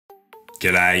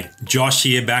G'day, Josh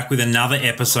here, back with another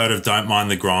episode of Don't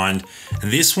Mind the Grind.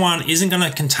 And this one isn't going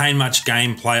to contain much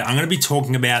gameplay. I'm going to be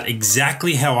talking about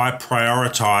exactly how I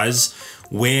prioritize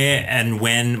where and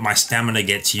when my stamina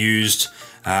gets used,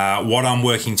 what I'm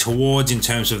working towards in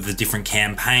terms of the different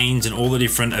campaigns and all the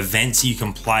different events you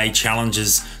can play,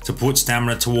 challenges to put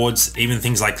stamina towards, even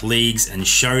things like leagues and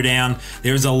showdown.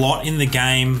 There is a lot in the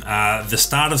game. The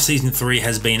start of season 3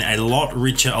 has been a lot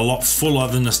richer, a lot fuller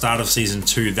than the start of season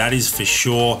 2, that is for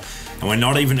sure. And we're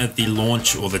not even at the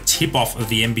launch or the tip-off of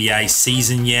the NBA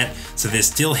season yet, so there's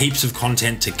still heaps of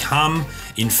content to come.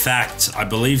 In fact, I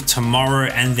believe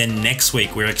tomorrow and then next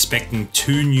week, we're expecting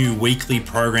 2 new weekly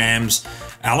programs.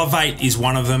 Elevate is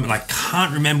one of them, and I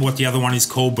can't remember what the other one is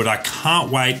called, but I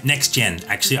can't wait. Next Gen,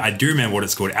 actually, I do remember what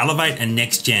it's called. Elevate and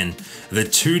Next Gen, the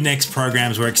 2 next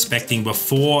programs we're expecting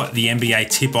before the NBA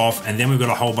tip-off, and then we've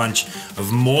got a whole bunch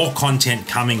of more content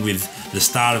coming with the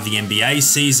start of the NBA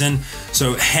season.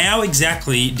 So how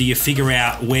exactly do you figure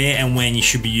out where and when you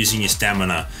should be using your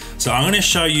stamina? So I'm going to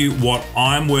show you what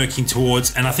I'm working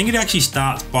towards, and I think it actually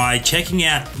starts by checking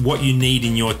out what you need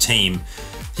in your team.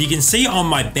 You can see on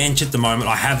my bench at the moment,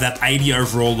 I have that 80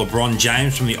 overall LeBron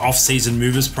James from the off-season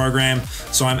movers program.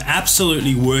 So I'm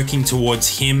absolutely working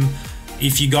towards him.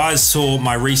 If you guys saw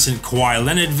my recent Kawhi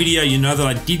Leonard video, you know that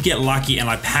I did get lucky and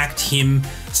I packed him.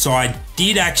 So I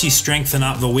did actually strengthen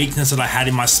up the weakness that I had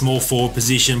in my small forward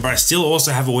position, but I still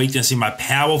also have a weakness in my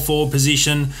power forward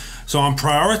position. So I'm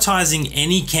prioritizing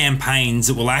any campaigns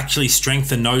that will actually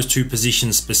strengthen those 2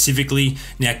 positions specifically.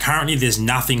 Now, currently there's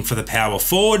nothing for the power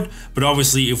forward, but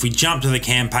obviously if we jump to the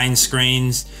campaign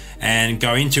screens and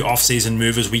go into off-season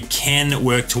movers, we can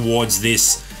work towards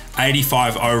this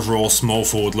 85 overall small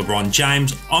forward LeBron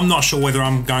James. I'm not sure whether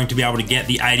I'm going to be able to get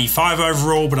the 85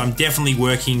 overall, but I'm definitely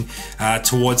working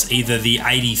towards either the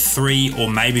 83 or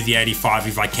maybe the 85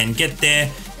 if I can get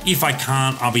there. If I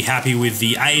can't, I'll be happy with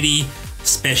the 80,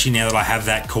 especially now that I have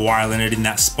that Kawhi Leonard in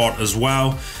that spot as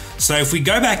well. So if we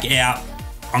go back out,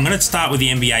 I'm going to start with the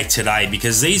NBA today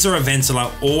because these are events that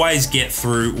I always get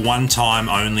through one time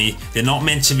only. They're not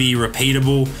meant to be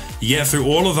repeatable. You get through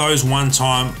all of those one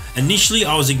time. Initially,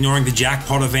 I was ignoring the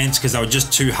jackpot events because they were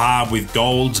just too hard with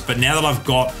golds, but now that I've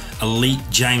got elite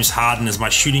James Harden as my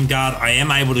shooting guard, I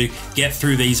am able to get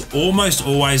through these almost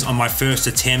always on my first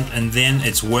attempt, and then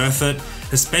it's worth it.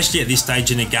 Especially at this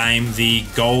stage in the game, the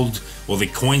gold or the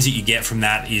coins that you get from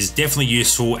that is definitely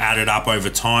useful, added up over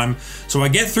time. So I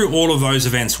get through all of those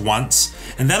events once,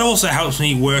 and that also helps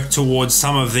me work towards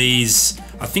some of these.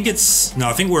 I think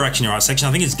we're actually in the right section.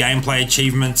 I think it's gameplay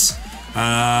achievements,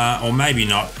 or maybe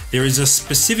not. There is a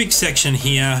specific section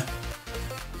here,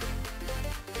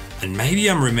 and maybe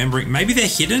I'm remembering, maybe they're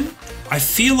hidden. I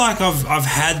feel like I've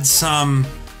had some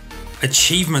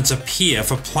achievements appear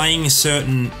for playing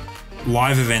certain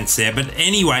live events there, but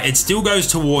anyway, it still goes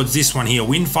towards this one here,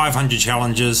 win 500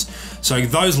 challenges. So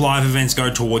those live events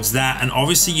go towards that, and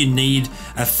obviously you need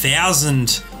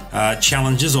 1,000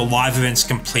 challenges or live events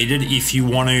completed if you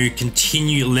want to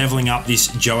continue leveling up this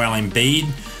Joel Embiid.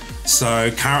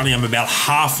 So currently I'm about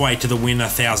halfway to the win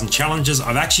 1,000 challenges.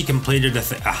 I've actually completed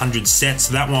 100 sets,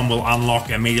 so that one will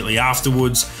unlock immediately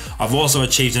afterwards. I've also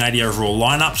achieved an 80 overall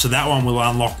lineup, so that one will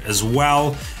unlock as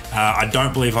well. I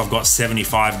don't believe I've got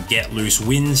 75 get loose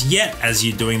wins yet, as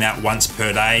you're doing that once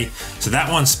per day. So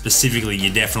that one specifically you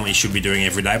definitely should be doing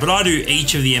every day. But I do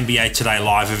each of the NBA Today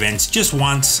live events just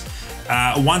once.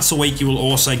 Once a week you will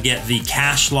also get the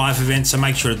cash live event, so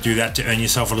make sure to do that to earn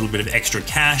yourself a little bit of extra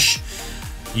cash.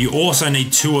 You also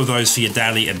need 2 of those for your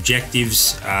daily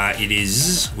objectives. It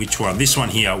is, which one? This one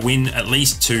here, win at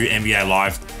least 2 NBA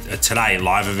Live Today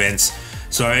live events.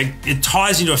 So it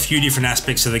ties into a few different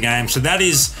aspects of the game. So that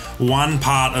is one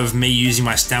part of me using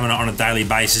my stamina on a daily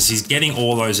basis, is getting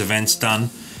all those events done.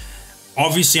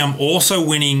 Obviously, I'm also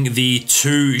winning the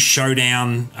 2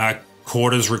 showdown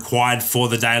quarters required for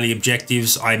the daily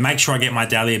objectives. I make sure I get my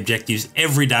daily objectives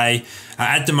every day.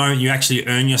 At the moment, you actually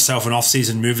earn yourself an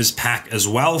off-season movers pack as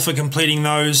well for completing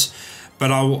those.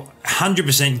 But I'll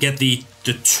 100% get the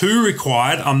 2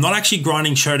 required. I'm not actually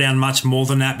grinding showdown much more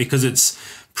than that because it's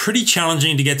pretty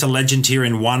challenging to get to legend tier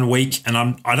in 1 week, and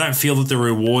I don't feel that the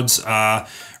rewards are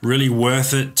really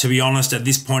worth it, to be honest, at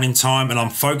this point in time, and I'm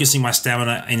focusing my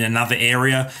stamina in another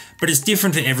area. But it's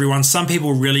different for everyone. Some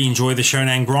people really enjoy the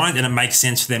showdown grind, and it makes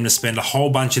sense for them to spend a whole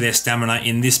bunch of their stamina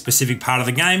in this specific part of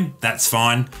the game. That's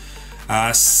fine.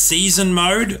 Season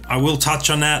mode, I will touch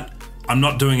on that. I'm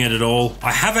not doing it at all.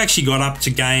 I have actually got up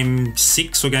to game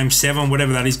 6 or game 7,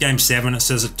 whatever that is, game 7, it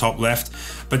says at top left.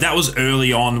 But that was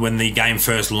early on when the game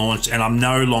first launched, and I'm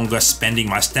no longer spending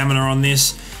my stamina on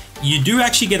this. you do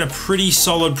actually get a pretty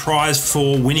solid prize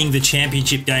for winning the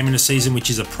championship game in a season, which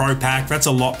is a pro pack. That's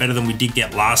a lot better than we did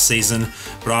get last season,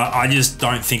 but I just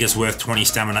don't think it's worth 20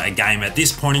 stamina a game at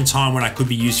this point in time when I could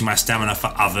be using my stamina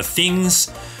for other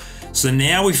things. So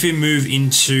now if we move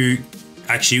into,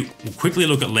 actually we'll quickly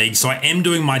look at leagues. So I am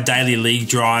doing my daily league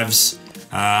drives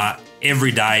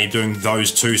every day, doing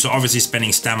those two. So obviously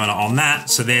spending stamina on that.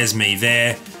 So there's me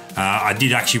there. I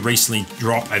did actually recently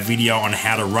drop a video on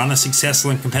how to run a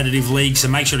successful and competitive league. So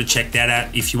make sure to check that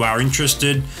out if you are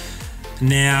interested.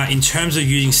 Now, in terms of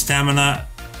using stamina,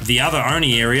 the other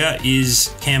only area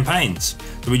is campaigns.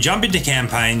 So we jump into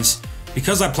campaigns.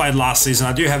 Because I played last season,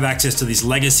 I do have access to this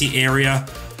legacy area.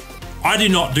 I do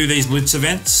not do these blitz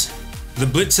events. The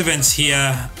blitz events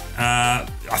here, I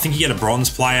think you get a bronze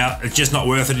player. It's just not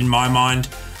worth it in my mind.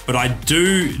 But I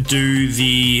do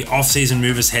the off-season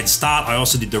movers head start. I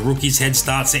also did the rookies head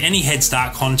start. So any head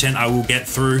start content I will get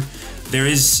through. There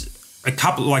is a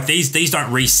couple, like these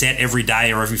don't reset every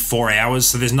day or every 4 hours.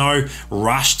 So there's no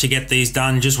rush to get these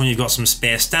done. Just when you've got some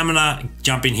spare stamina,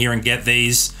 jump in here and get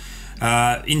these.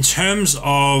 In terms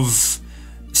of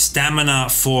stamina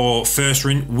for first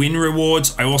win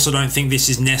rewards, I also don't think this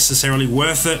is necessarily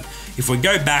worth it. If we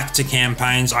go back to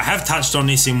campaigns, I have touched on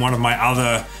this in one of my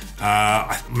other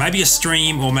maybe a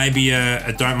stream or maybe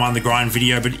a Don't Mind the Grind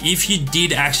video, but if you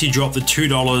did actually drop the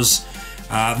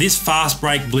 $2, this fast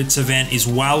break blitz event is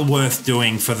well worth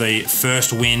doing for the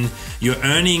first win. You're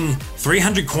earning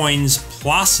 300 coins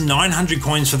plus 900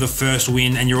 coins for the first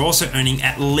win, and you're also earning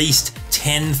at least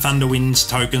 10 Thunder Winds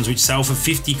tokens, which sell for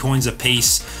 50 coins a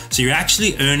piece. So you're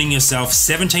actually earning yourself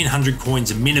 1700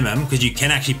 coins minimum, because you can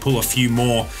actually pull a few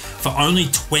more for only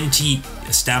 20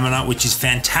 stamina, which is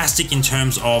fantastic in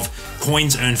terms of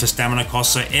coins earned for stamina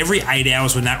costs. So every 8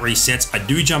 hours when that resets, I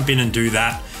do jump in and do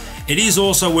that. It is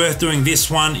also worth doing this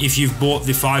one if you've bought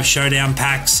the 5 showdown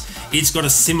packs. It's got a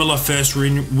similar first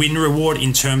win reward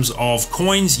in terms of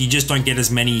coins. You just don't get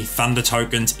as many Thunder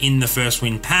tokens in the first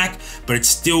win pack, but it's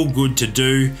still good to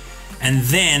do. And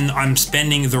then I'm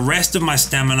spending the rest of my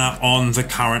stamina on the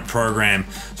current program.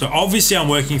 So obviously I'm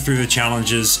working through the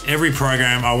challenges. Every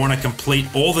program, I want to complete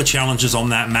all the challenges on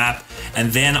that map,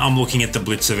 and then I'm looking at the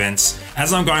blitz events.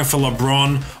 As I'm going for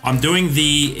LeBron, I'm doing the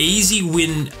easy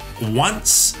win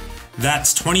once.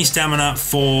 That's 20 stamina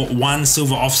for 1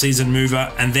 silver off-season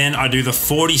mover, and then I do the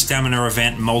 40 stamina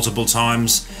event multiple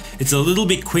times. It's a little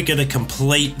bit quicker to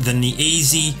complete than the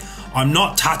easy. I'm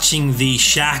not touching the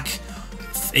Shaq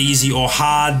easy or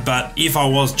hard, but if I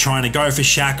was trying to go for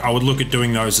Shaq, I would look at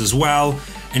doing those as well.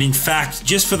 And in fact,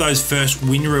 just for those first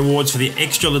win rewards, for the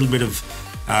extra little bit of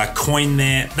coin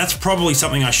there, that's probably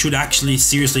something I should actually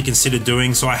seriously consider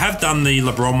doing. So I have done the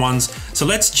LeBron ones. So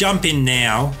let's jump in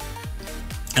now.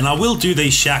 And I will do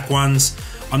these Shaq ones.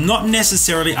 I'm not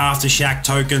necessarily after Shaq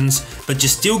tokens, but you're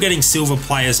still getting silver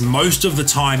players most of the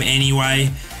time anyway.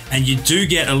 And you do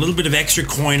get a little bit of extra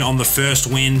coin on the first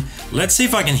win. Let's see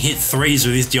if I can hit threes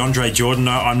with this DeAndre Jordan.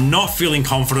 No, I'm not feeling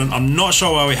confident. I'm not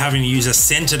sure why we're having to use a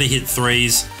center to hit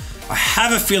threes. I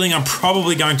have a feeling I'm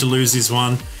probably going to lose this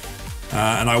one.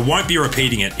 And I won't be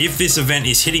repeating it. If this event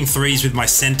is hitting threes with my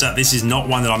center, this is not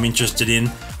one that I'm interested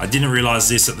in. I didn't realize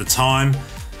this at the time.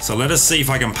 So let us see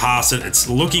if I can pass it. It's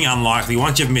looking unlikely.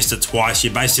 Once you've missed it twice, you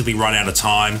basically run out of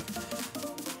time.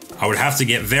 I would have to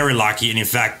get very lucky. And in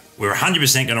fact, we're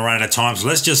 100% going to run out of time. So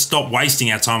let's just stop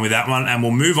wasting our time with that one. And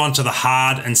we'll move on to the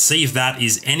hard and see if that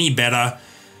is any better.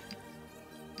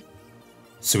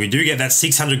 So we do get that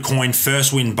 600 coin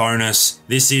first win bonus.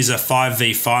 This is a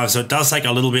 5v5, so it does take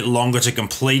a little bit longer to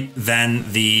complete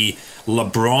than the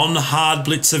LeBron hard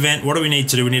blitz event. What do we need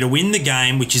to do? We need to win the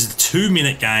game, which is a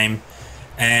 2-minute game,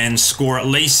 and score at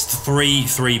least 3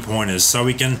 3-pointers. So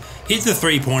we can hit the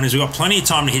 3-pointers. We've got plenty of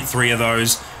time to hit 3 of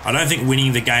those. I don't think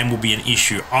winning the game will be an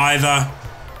issue either.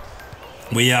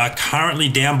 We are currently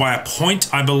down by a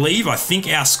point, I believe. I think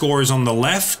our score is on the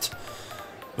left.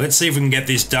 Let's see if we can get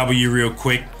this W real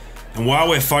quick. And while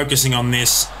we're focusing on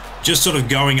this, just sort of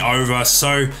going over.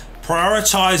 So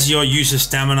prioritize your use of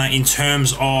stamina in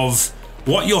terms of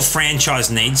what your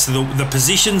franchise needs. So the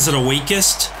positions that are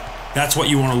weakest, that's what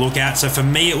you want to look at. So for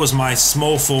me, it was my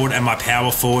small forward and my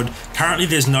power forward. Currently,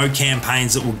 there's no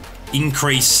campaigns that will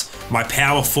increase my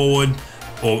power forward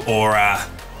or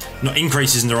not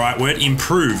increase isn't the right word,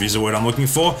 improve is the word I'm looking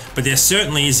for. But there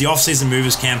certainly is the off-season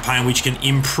movers campaign, which can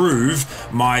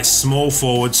improve my small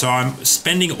forward. So I'm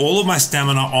spending all of my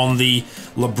stamina on the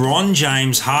LeBron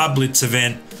James hard blitz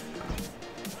event.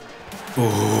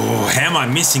 Oh, how am I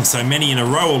missing so many in a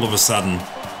row all of a sudden?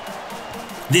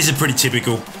 This is pretty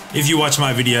typical. If you watch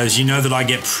my videos, you know that I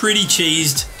get pretty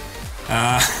cheesed.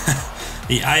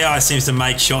 The AI seems to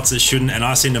make shots it shouldn't, and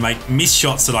I seem to make miss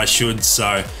shots that I should,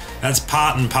 so that's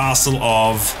part and parcel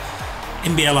of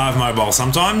NBA Live Mobile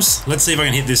sometimes. Let's see if I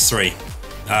can hit this three.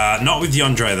 Not with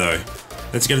DeAndre though.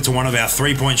 Let's get it to one of our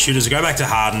three-point shooters. Go back to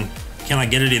Harden. Can I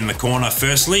get it in the corner?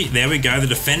 Firstly, there we go. The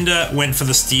defender went for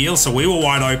the steal, so we were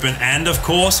wide open, and of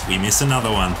course, we missed another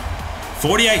one.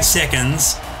 48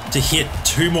 seconds to hit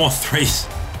 2 more threes.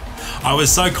 I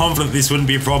was so confident this wouldn't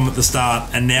be a problem at the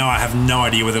start, and now I have no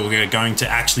idea whether we're going to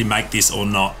actually make this or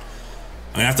not.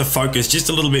 I'm gonna have to focus just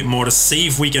a little bit more to see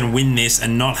if we can win this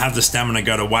and not have the stamina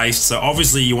go to waste. So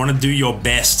obviously you want to do your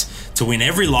best to win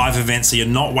every live event so you're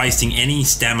not wasting any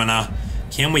stamina.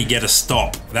 Can we get a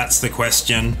stop? That's the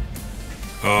question.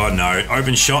 Oh no,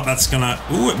 open shot, that's gonna,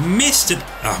 ooh, it missed it.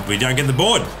 Oh, we don't get the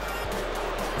board.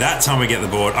 That time we get the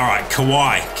board. All right,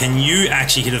 Kawhi, can you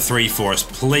actually hit a three for us,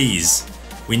 please?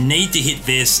 We need to hit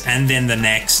this and then the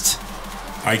next.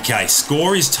 Okay,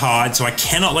 score is tied, so I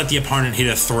cannot let the opponent hit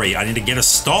a three. I need to get a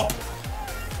stop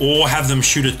or have them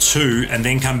shoot a 2 and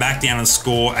then come back down and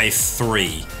score a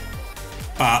 3.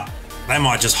 But they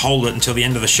might just hold it until the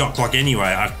end of the shot clock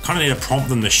anyway. I kind of need to prompt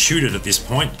them to shoot it at this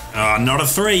point. Not a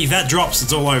 3. If that drops,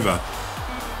 it's all over.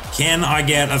 Can I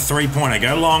get a 3-pointer?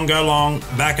 Go long,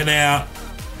 back it out.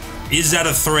 Is that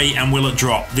a 3 and will it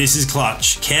drop? This is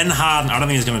clutch. Ken Harden, I don't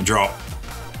think it's going to drop.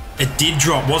 It did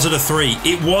drop. Was it a 3?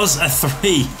 It was a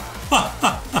 3.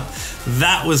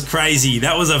 That was crazy.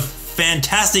 That was a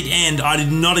fantastic end. I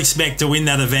did not expect to win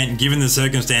that event given the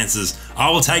circumstances. I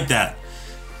will take that.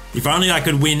 If only I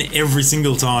could win every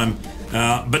single time.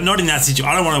 But not in that situation.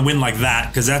 I don't want to win like that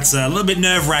because that's a little bit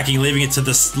nerve-wracking, leaving it to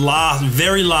the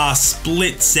very last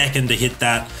split second to hit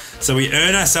that. So we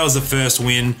earn ourselves the first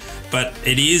win, but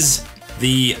it is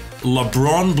the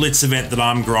LeBron Blitz event that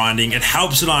I'm grinding. It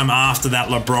helps that I'm after that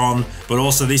LeBron, but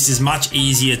also this is much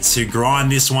easier to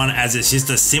grind this one as it's just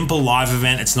a simple live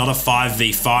event. It's not a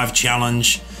 5v5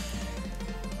 challenge.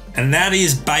 And that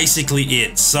is basically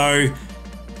it. So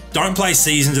don't play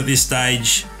seasons at this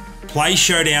stage. Play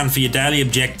Showdown for your daily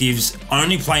objectives.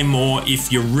 Only play more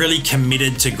if you're really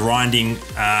committed to grinding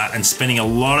and spending a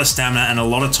lot of stamina and a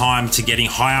lot of time to getting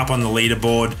high up on the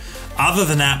leaderboard. Other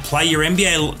than that, play your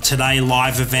NBA Today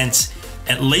live events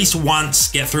at least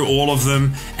once, get through all of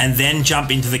them, and then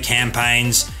jump into the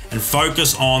campaigns and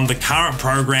focus on the current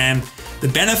program. The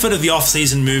benefit of the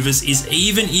off-season movers is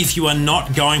even if you are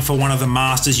not going for one of the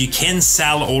masters, you can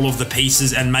sell all of the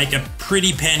pieces and make a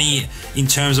pretty penny in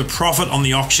terms of profit on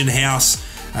the auction house.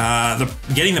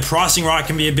 Getting the pricing right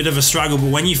can be a bit of a struggle, but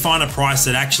when you find a price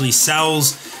that actually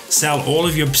sells, sell all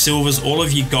of your silvers, all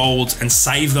of your golds, and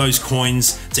save those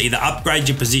coins to either upgrade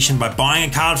your position by buying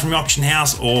a card from the auction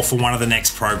house or for one of the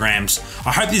next programs.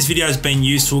 I hope this video has been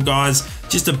useful, guys.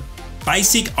 Just a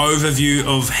basic overview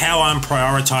of how I'm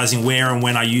prioritizing where and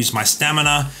when I use my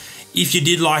stamina. If you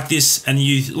did like this and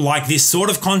you like this sort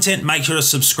of content, make sure to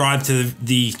subscribe to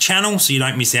the channel so you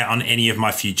don't miss out on any of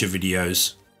my future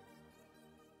videos.